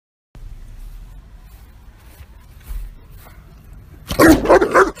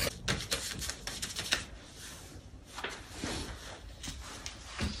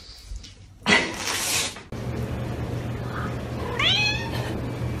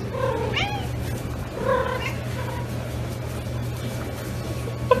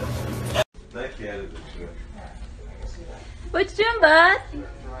bud.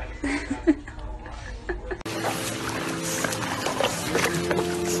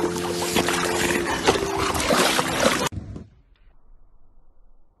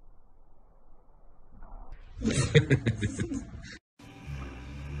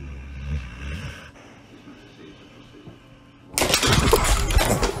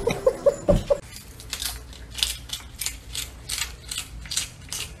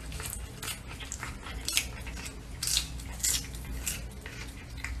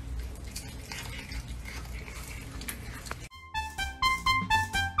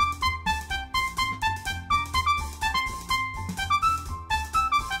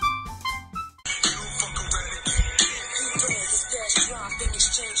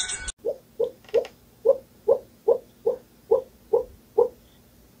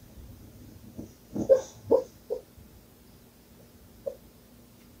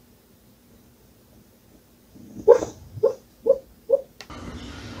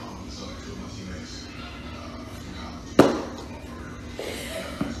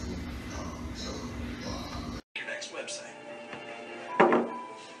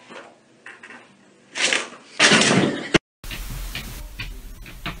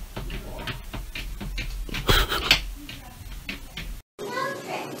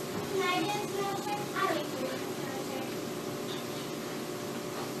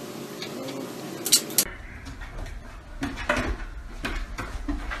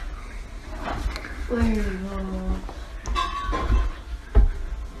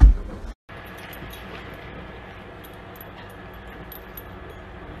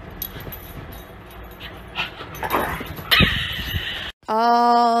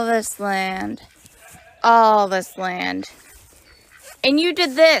 All this land. And you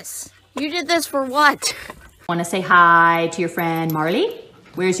did this. You did this for what? Want to say hi to your friend Marley?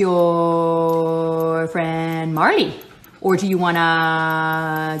 Where's your friend Marley? Or do you want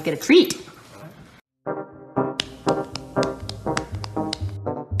to get a treat?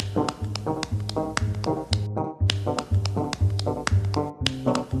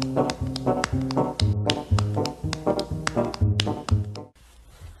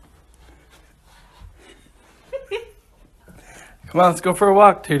 Come on, let's go for a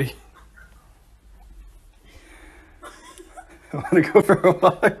walk, Tootie. I want to go for a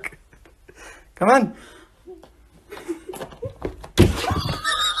walk. Come on.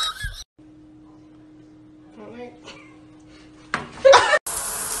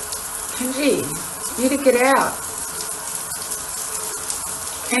 Kenji, you need to get out.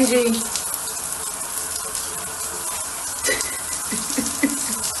 Kenji.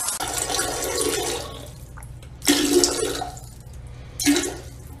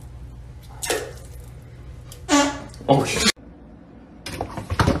 Oh, shit.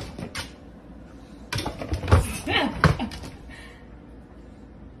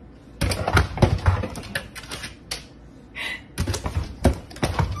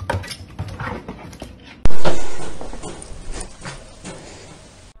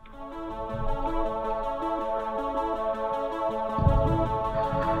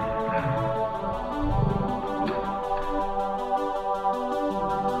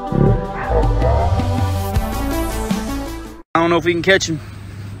 I don't know if we can catch him.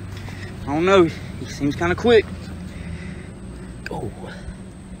 I don't know. He seems kind of quick. Oh.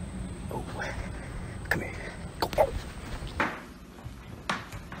 Oh. Come here. Go.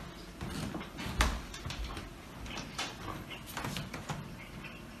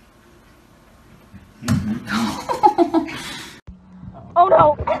 Oh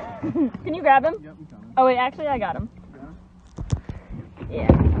no! Can you grab him? Yep, I'm coming. Oh wait, actually I got him. Yeah.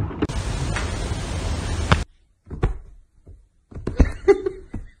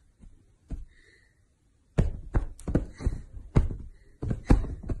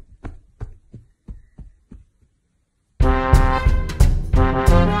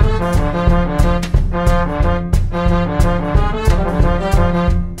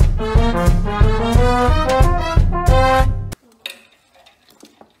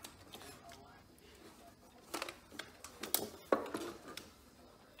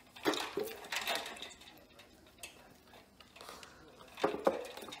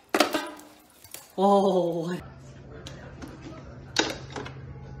 Oh.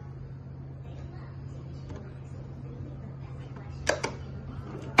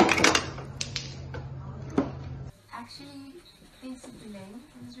 Actually, thanks to delay,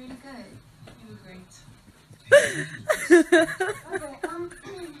 it was really good. You were great.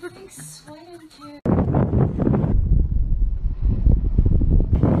 Okay, thanks. Why don't you...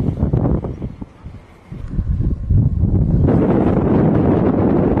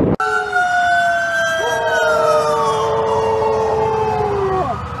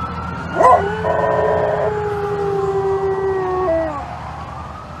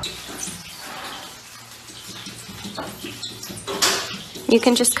 You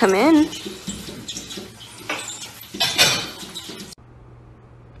can just come in.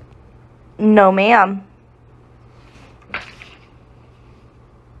 No, ma'am.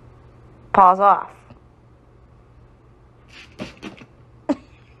 Paws off.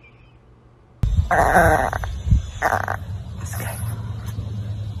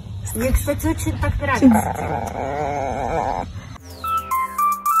 Nie chcecie czy tak robić?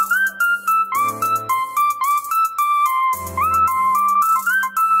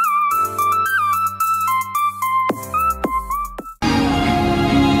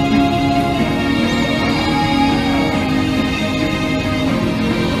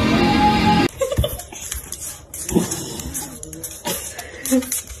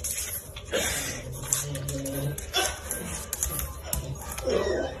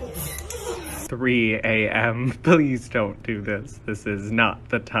 "3 a.m. Please don't do this. This is not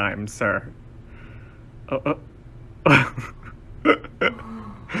the time, sir."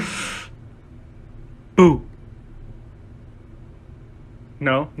 Boo.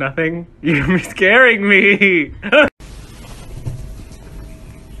 No, nothing? You're scaring me.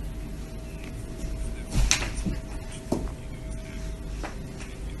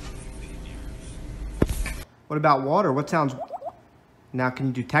 What about water? What sounds... Now can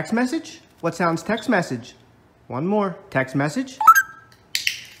you do text message? What sounds text message? One more. Text message.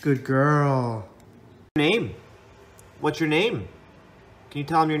 Good girl. Name? What's your name? Can you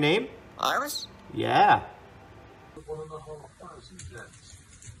tell him your name? Iris? Yeah. 1,500 deaths.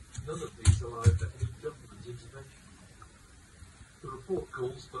 None of these arrived at any government intervention. The report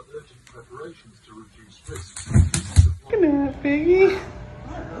calls for urgent preparations to reduce risks. Good night, Biggie.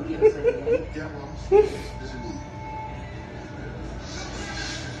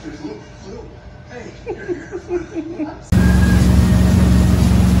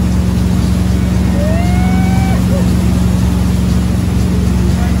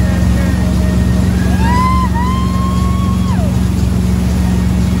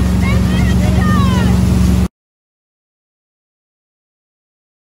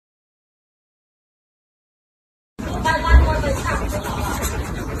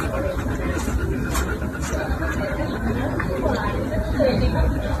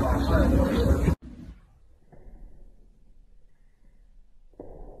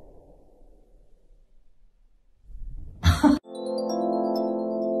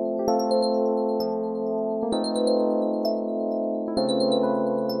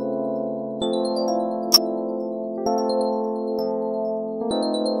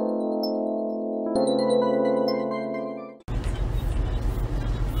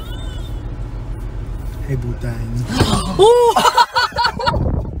 Hey, Butang.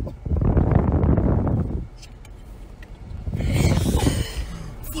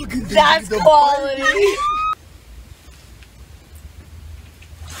 That's quality.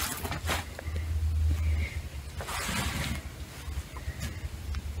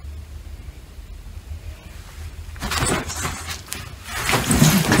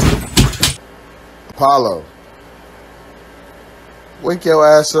 Apollo, wake your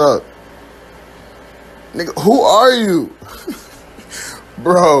ass up. Nigga, who are you?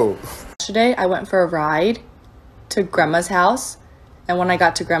 Bro. Yesterday, I went for a ride to Grandma's house. And when I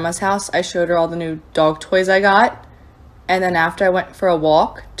got to Grandma's house, I showed her all the new dog toys I got. And then after, I went for a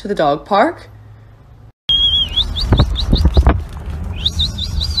walk to the dog park.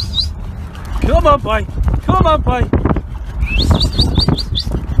 Come on, boy. Come on, boy.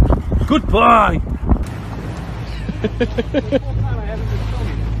 Good boy.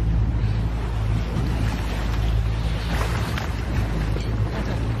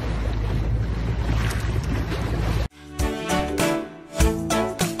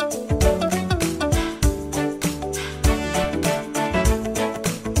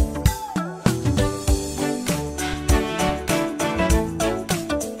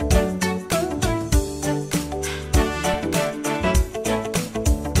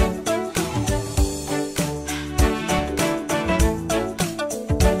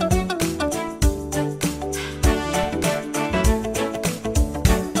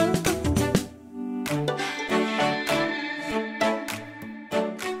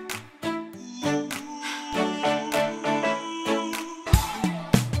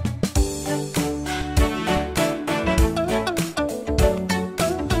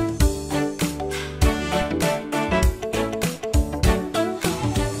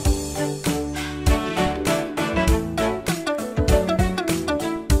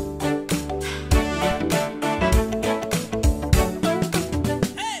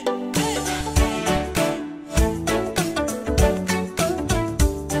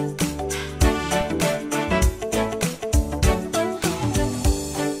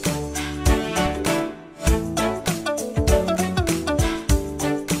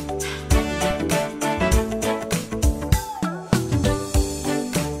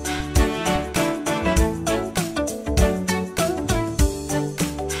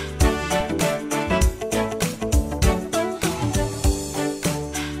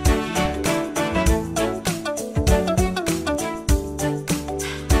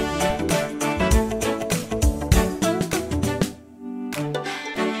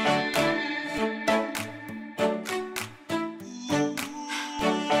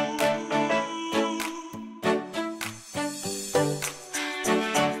 Bye.